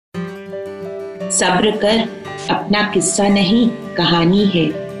सब्र कर, अपना किस्सा नहीं कहानी है.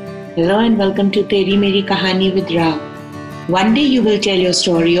 Hello and welcome to Teri, Meri, Kahani with Ra. One day you will tell your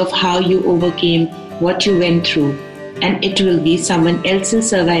story of how you overcame what you went through, and it will be someone else's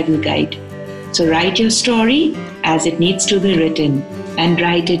survival guide. So write your story as it needs to be written and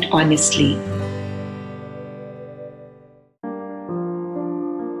write it honestly.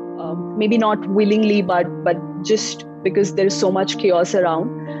 Maybe not willingly, but just because there's so much chaos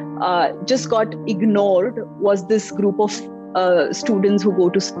around, just got ignored was this group of students who go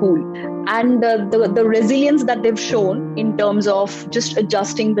to school, and the resilience that they've shown in terms of just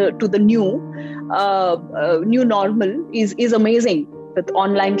adjusting to the new normal is amazing. With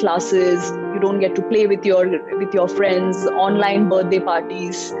online classes, you don't get to play with your friends, online birthday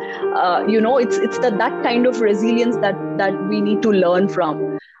parties. It's that kind of resilience that we need to learn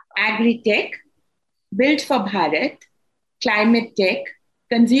from. Agri-tech, built for Bharat, climate tech,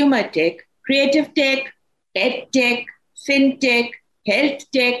 consumer tech, creative tech, ed tech, fintech, health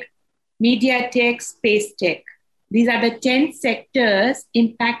tech, media tech, space tech. These are the 10 sectors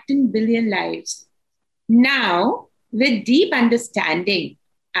impacting billion lives. Now, with deep understanding,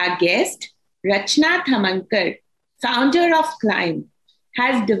 our guest, Rachana Thamankar, founder of Clymbe,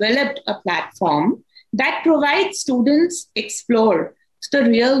 has developed a platform that provides students explore the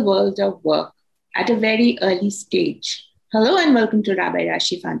real world of work at a very early stage. Hello and welcome to Rabbi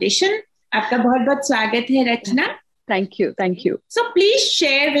Rashi Foundation. आपका बहुत-बहुत स्वागत है, Rachana. Thank you. So please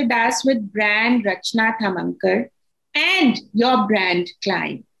share with us with brand Rachana Thamankar and your brand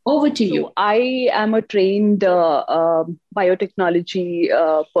Clymbe. Over to you. So I am a trained biotechnology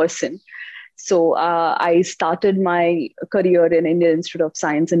person. So I started my career in Indian Institute of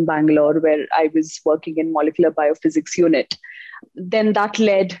Science in Bangalore, where I was working in molecular biophysics unit. Then that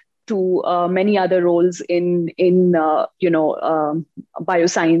led to many other roles in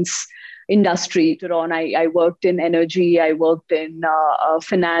bioscience industry. Later on, I worked in energy, I worked in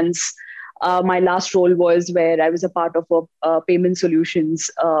finance. My last role was where I was a part of a payment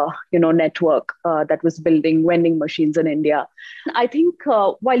solutions, network that was building vending machines in India. I think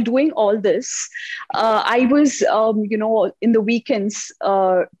while doing all this, I was, in the weekends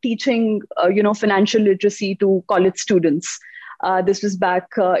teaching, financial literacy to college students. This was back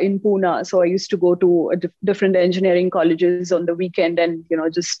in Pune. So I used to go to different engineering colleges on the weekend and,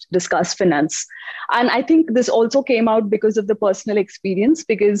 just discuss finance. And I think this also came out because of the personal experience,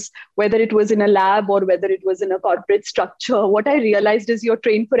 because whether it was in a lab or whether it was in a corporate structure, what I realized is you're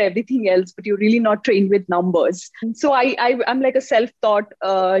trained for everything else, but you're really not trained with numbers. So I'm like a self-taught,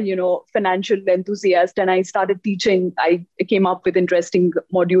 financial enthusiast, and I started teaching. I came up with interesting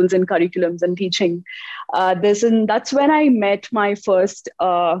modules and curriculums and teaching this. And that's when I met my first,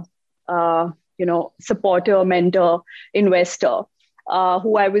 supporter, mentor, investor,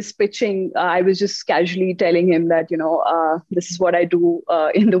 who I was pitching. I was just casually telling him that, this is what I do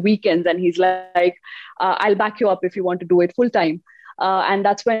in the weekends. And he's like, I'll back you up if you want to do it full time. And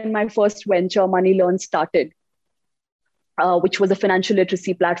that's when my first venture, Money Learn, started, which was a financial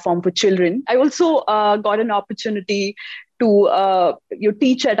literacy platform for children. I also got an opportunity to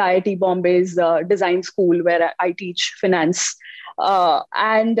teach at IIT Bombay's design school, where I teach finance.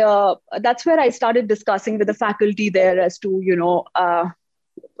 And that's where I started discussing with the faculty there as to,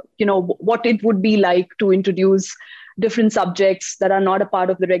 what it would be like to introduce different subjects that are not a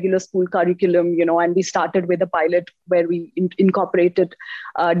part of the regular school curriculum, and we started with a pilot where we incorporated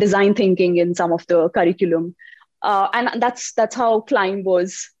design thinking in some of the curriculum. And that's how Clymbe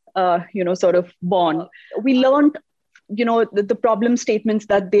was, sort of born. We learned the problem statements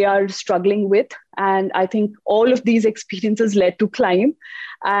that they are struggling with. And I think all of these experiences led to Clymbe.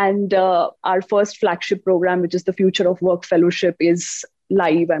 And our first flagship program, which is the Future of Work Fellowship, is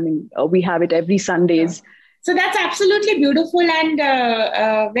live. I mean, we have it every Sundays. So that's absolutely beautiful and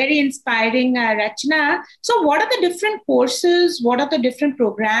very inspiring, Rachana. So what are the different courses? What are the different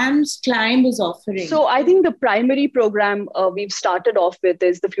programs Clymbe is offering? So I think the primary program we've started off with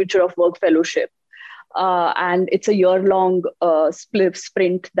is the Future of Work Fellowship. And it's a year-long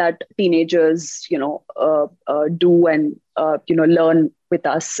sprint that teenagers, do and, learn with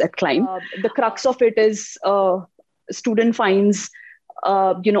us at Clymbe. The crux of it is a student finds,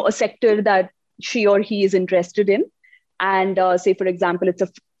 a sector that she or he is interested in. And say, for example, it's a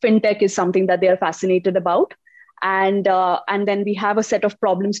fintech is something that they are fascinated about. And then we have a set of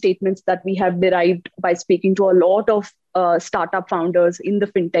problem statements that we have derived by speaking to a lot of startup founders in the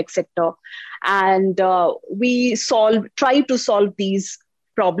fintech sector. And we try to solve these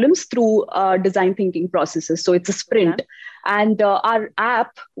problems through design thinking processes. So it's a sprint. And our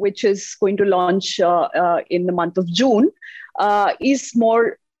app, which is going to launch in the month of June, is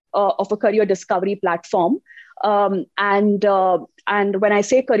more of a career discovery platform. And when I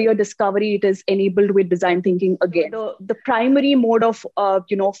say career discovery, it is enabled with design thinking again. The primary mode of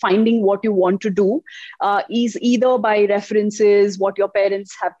finding what you want to do is either by references, what your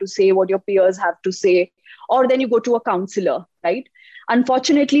parents have to say, what your peers have to say, or then you go to a counselor, right?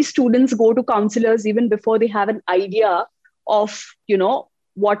 Unfortunately, students go to counselors even before they have an idea of,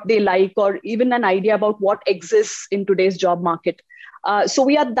 what they like, or even an idea about what exists in today's job market. So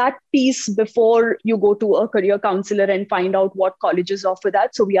we are that piece before you go to a career counselor and find out what colleges offer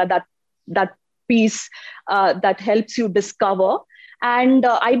that. So we are that piece that helps you discover. And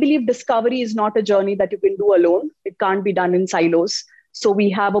I believe discovery is not a journey that you can do alone. It can't be done in silos. So we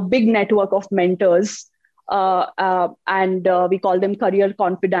have a big network of mentors, and we call them career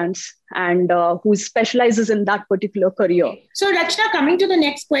confidants, and who specializes in that particular career. Okay. So Rachana, coming to the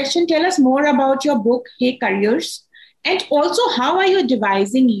next question, tell us more about your book, Hey Careers. And also, how are you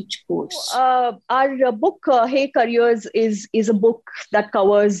devising each course? Our book, Hey Careers, is a book that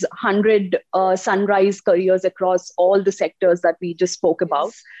covers 100 sunrise careers across all the sectors that we just spoke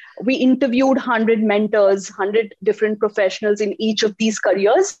about. We interviewed 100 mentors, 100 different professionals in each of these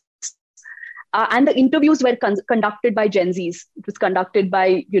careers. And the interviews were conducted by Gen Zs. It was conducted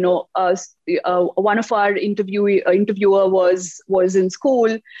by, one of our interviewer was in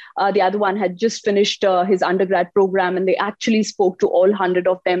school. The other one had just finished his undergrad program, and they actually spoke to all 100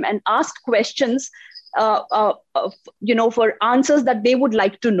 of them and asked questions, for answers that they would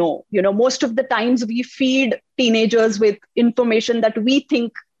like to know. Most of the times we feed teenagers with information that we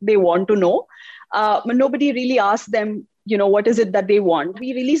think they want to know. But nobody really asks them, what is it that they want?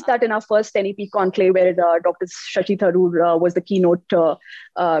 We released that in our first NEP conclave, where Dr. Shashi Tharoor was the keynote,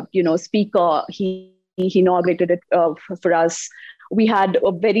 speaker. He inaugurated it for us. We had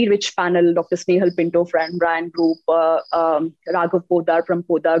a very rich panel: Dr. Snehal Pinto from Brian Group, Raghav Podar from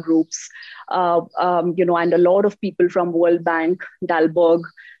Podar Groups, and a lot of people from World Bank, Dalberg,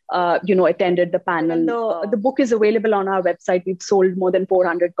 attended the panel. The book is available on our website. We've sold more than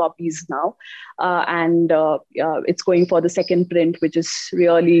 400 copies now. And it's going for the second print, which is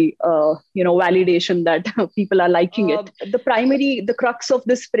really, validation that people are liking it. The crux of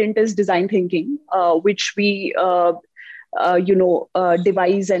this print is design thinking, which we,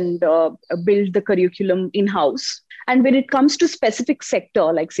 devise and build the curriculum in-house. And when it comes to specific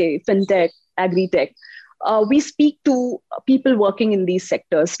sector, like say fintech, agri-tech, we speak to people working in these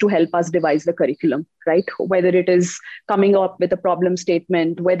sectors to help us devise the curriculum, right? Whether it is coming up with a problem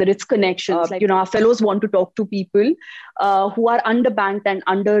statement, whether it's connections, our fellows want to talk to people who are underbanked and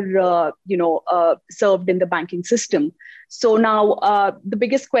served in the banking system. So now the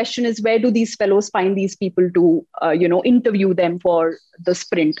biggest question is, where do these fellows find these people to, interview them for the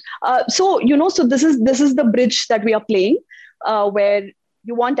sprint? So this is the bridge that we are playing, where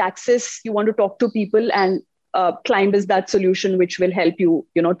you want access, you want to talk to people, and Clymbe is that solution which will help you,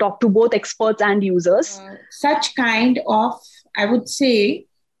 talk to both experts and users. Such kind of, I would say,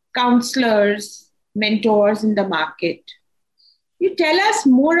 counselors, mentors in the market. You tell us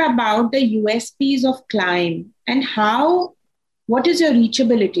more about the USPs of Clymbe and what is your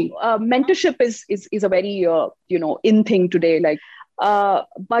reachability? Mentorship is a very, in thing today.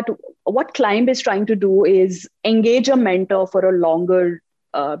 But what Clymbe is trying to do is engage a mentor for a longer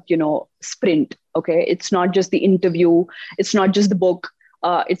sprint. Okay. It's not just the interview. It's not just the book.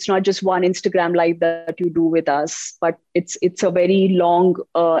 It's not just one Instagram live that you do with us, but it's a very long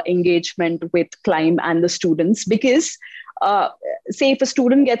engagement with Clymbe and the students, because say if a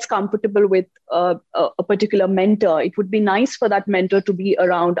student gets comfortable with a particular mentor, it would be nice for that mentor to be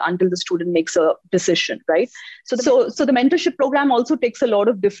around until the student makes a decision, right? So the mentorship program also takes a lot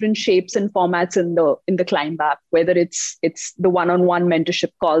of different shapes and formats in the Clymbe app, whether it's the one-on-one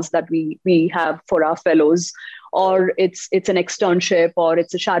mentorship calls that we have for our fellows, or it's an externship, or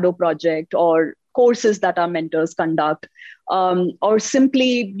it's a shadow project, or courses that our mentors conduct, or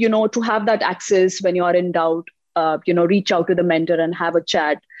simply, to have that access when you are in doubt. Reach out to the mentor and have a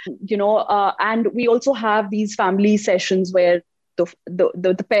chat, and we also have these family sessions where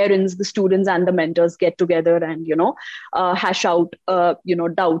the parents, the students and the mentors get together and, hash out,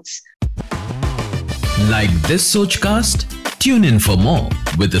 doubts. Like this Sochcast? Tune in for more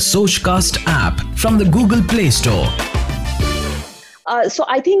with the Sochcast app from the Google Play Store. So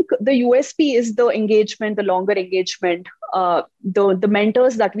I think the USP is the engagement, the longer engagement, the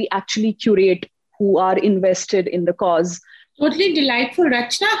mentors that we actually curate who are invested in the cause. Totally delightful.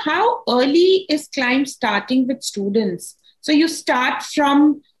 Rachana, how early is Clymbe starting with students? So you start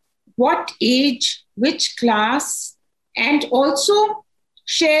from what age, which class, and also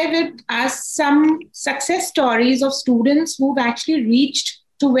share with us some success stories of students who've actually reached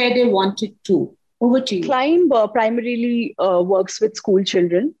to where they wanted to? Over to you. Climb primarily works with school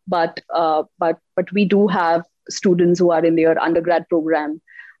children, but we do have students who are in their undergrad program.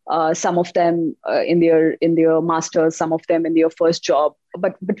 Some of them in their masters, some of them in their first job.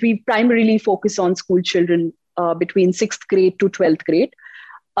 But we primarily focus on school children between 6th grade to 12th grade.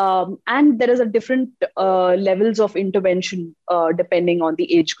 And there is a different levels of intervention depending on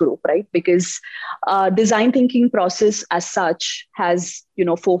the age group, right? Because design thinking process as such has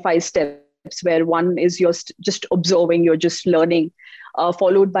 4-5 steps, where one is you're just observing, you're just learning,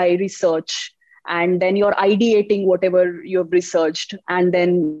 followed by research, and then you're ideating whatever you've researched, and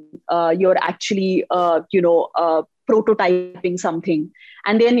then you're actually prototyping something,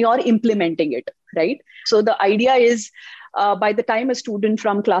 and then you're implementing it, right? So the idea is by the time a student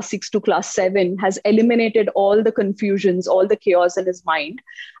from class 6 to class 7 has eliminated all the confusions, all the chaos in his mind,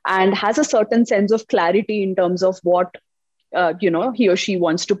 and has a certain sense of clarity in terms of what he or she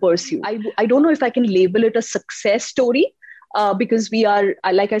wants to pursue. I don't know if I can label it a success story because we are,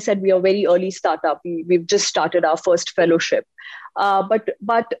 like I said, we are very early startup. We've just started our first fellowship. But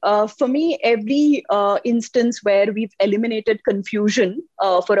for me, every instance where we've eliminated confusion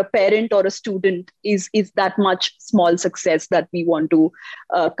for a parent or a student is that much small success that we want to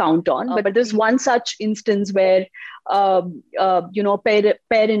count on. But there's one such instance where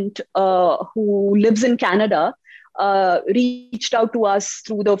parent who lives in Canada reached out to us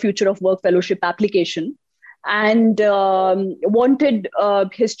through the Future of Work Fellowship application and wanted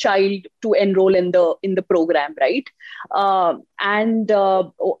his child to enroll in the program, right? And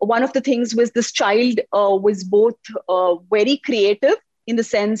one of the things was this child was both very creative, in the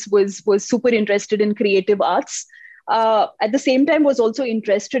sense was super interested in creative arts. At the same time, was also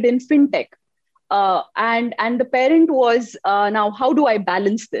interested in fintech. And the parent was, now, how do I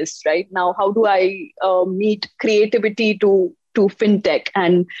balance this, right? Now, how do I meet creativity to fintech,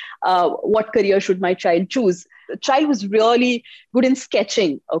 and what career should my child choose? The child was really good in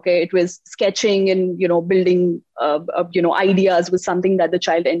sketching. Okay, it was sketching and building ideas was something that the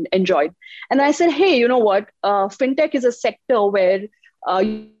child enjoyed. And I said, hey, you know what? Fintech is a sector where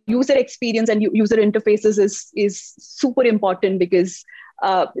user experience and user interfaces is super important, because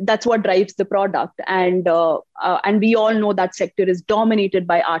that's what drives the product, and we all know that sector is dominated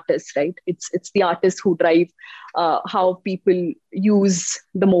by artists, right? It's the artists who drive how people use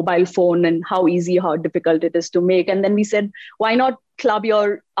the mobile phone and how easy, how difficult it is to make. And then we said, why not club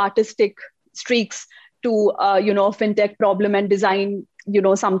your artistic streaks to a fintech problem and design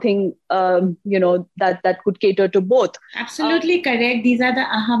something that could cater to both. Absolutely correct. These are the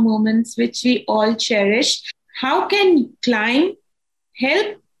aha moments which we all cherish. How can Climbe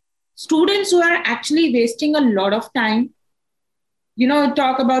help students who are actually wasting a lot of time?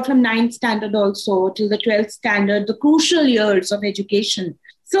 Talk about from 9th standard also till the 12th standard, the crucial years of education.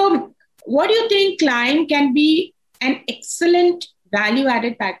 So what do you think Climbe can be an excellent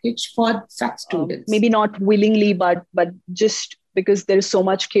value-added package for such students? Maybe not willingly, but just because there is so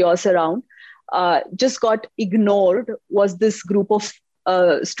much chaos around, just got ignored was this group of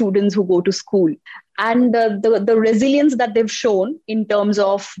students who go to school. And the resilience that they've shown in terms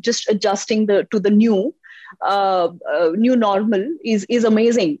of just adjusting to the new normal is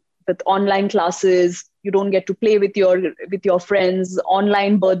amazing. With online classes, you don't get to play with your friends,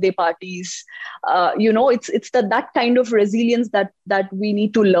 online birthday parties. It's that kind of resilience that we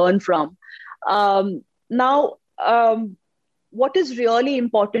need to learn from. Now, what is really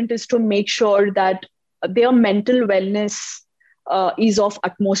important is to make sure that their mental wellness is of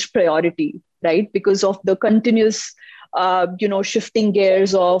utmost priority, right? Because of the continuous, shifting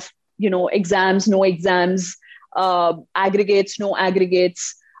gears of, exams, no exams, aggregates, no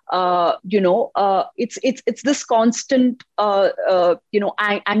aggregates. It's this constant,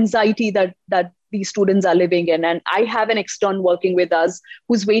 anxiety that these students are living in. And I have an extern working with us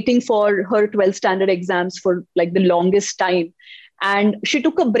who's waiting for her 12th standard exams for like the longest time. And she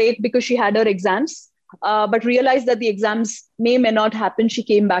took a break because she had her exams. But realized that the exams may not happen. She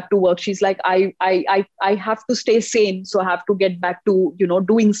came back to work. She's like, I have to stay sane, so I have to get back to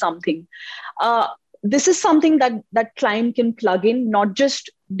doing something. This is something that Climbe can plug in, not just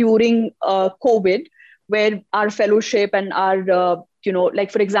during COVID, where our fellowship and our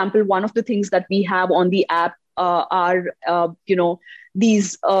like, for example, one of the things that we have on the app are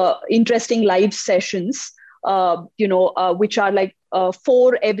these interesting live sessions, which are like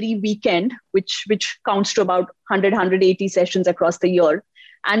 4 every weekend, which counts to about 180 sessions across the year,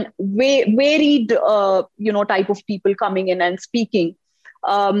 and varied type of people coming in and speaking.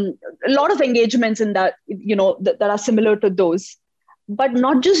 A lot of engagements in that that are similar to those. but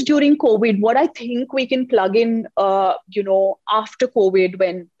not just during COVID. What I think we can plug in, after COVID,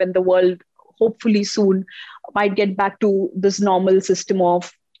 when the world hopefully soon might get back to this normal system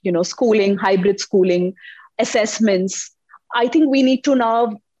of, schooling, hybrid schooling, assessments. I think we need to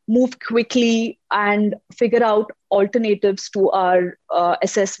now move quickly and figure out alternatives to our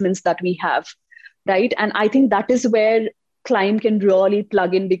assessments that we have, right? And I think that is where Climb can really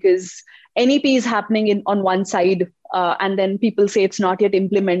plug in, because NEP is happening on one side, and then people say it's not yet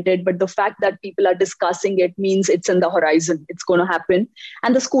implemented, but the fact that people are discussing it means it's in the horizon. It's going to happen,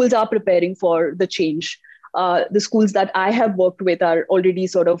 and the schools are preparing for the change. The schools that I have worked with are already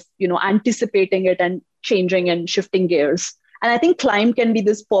sort of, anticipating it and changing and shifting gears. And I think Climb can be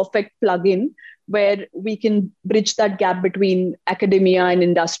this perfect plug-in where we can bridge that gap between academia and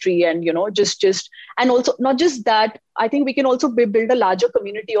industry, and and also not just that. I think we can also build a larger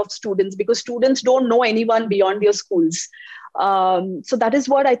community of students, because students don't know anyone beyond their schools. So that is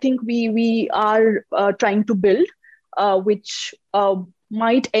what I think we are trying to build, which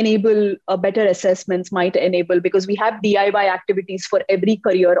might enable better assessments, might enable, because we have DIY activities for every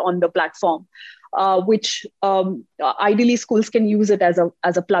career on the platform, which ideally schools can use it as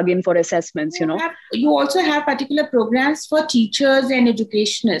a plug-in for assessments. You also have particular programs for teachers and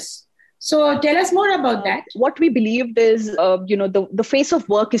educationists. So tell us more about that. What we believed is, the face of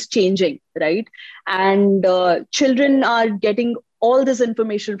work is changing, right? And children are getting all this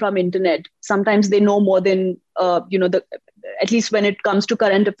information from internet. Sometimes they know more than, at least when it comes to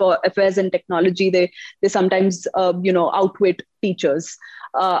current affairs and technology, they sometimes, outwit teachers.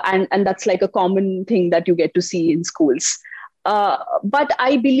 And that's like a common thing that you get to see in schools. But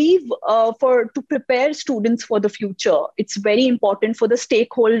I believe to prepare students for the future, it's very important for the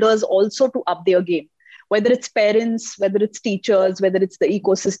stakeholders also to up their game, whether it's parents, whether it's teachers, whether it's the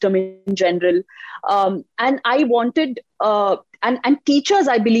ecosystem in general. And I wanted, and teachers,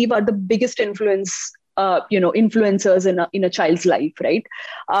 I believe, are the biggest influencers in a child's life, right?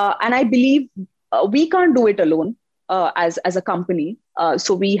 And I believe we can't do it alone. As a company.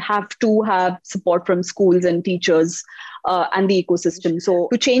 So we have to have support from schools and teachers and the ecosystem. So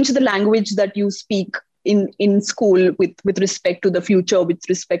to change the language that you speak in school with respect to the future, with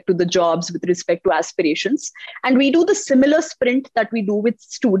respect to the jobs, with respect to aspirations. And we do the similar sprint that we do with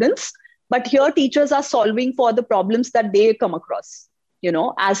students, but here teachers are solving for the problems that they come across,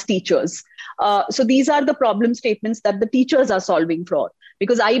 as teachers. So these are the problem statements that the teachers are solving for,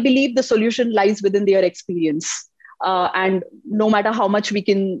 because I believe the solution lies within their experience. And no matter how much we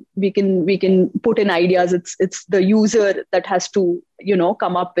can put in ideas, it's the user that has to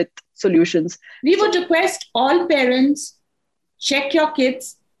come up with solutions. We would request all parents, check your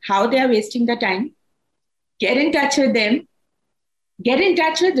kids, how they are wasting their time. Get in touch with them. Get in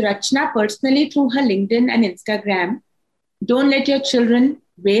touch with Rachana personally through her LinkedIn and Instagram. Don't let your children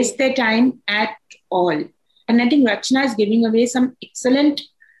waste their time at all. And I think Rachana is giving away some excellent,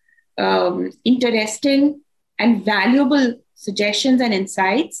 interesting and valuable suggestions and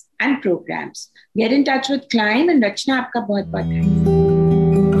insights and programs. Get in touch with Climbe, and Rachana, aapka bahut bahut thanks.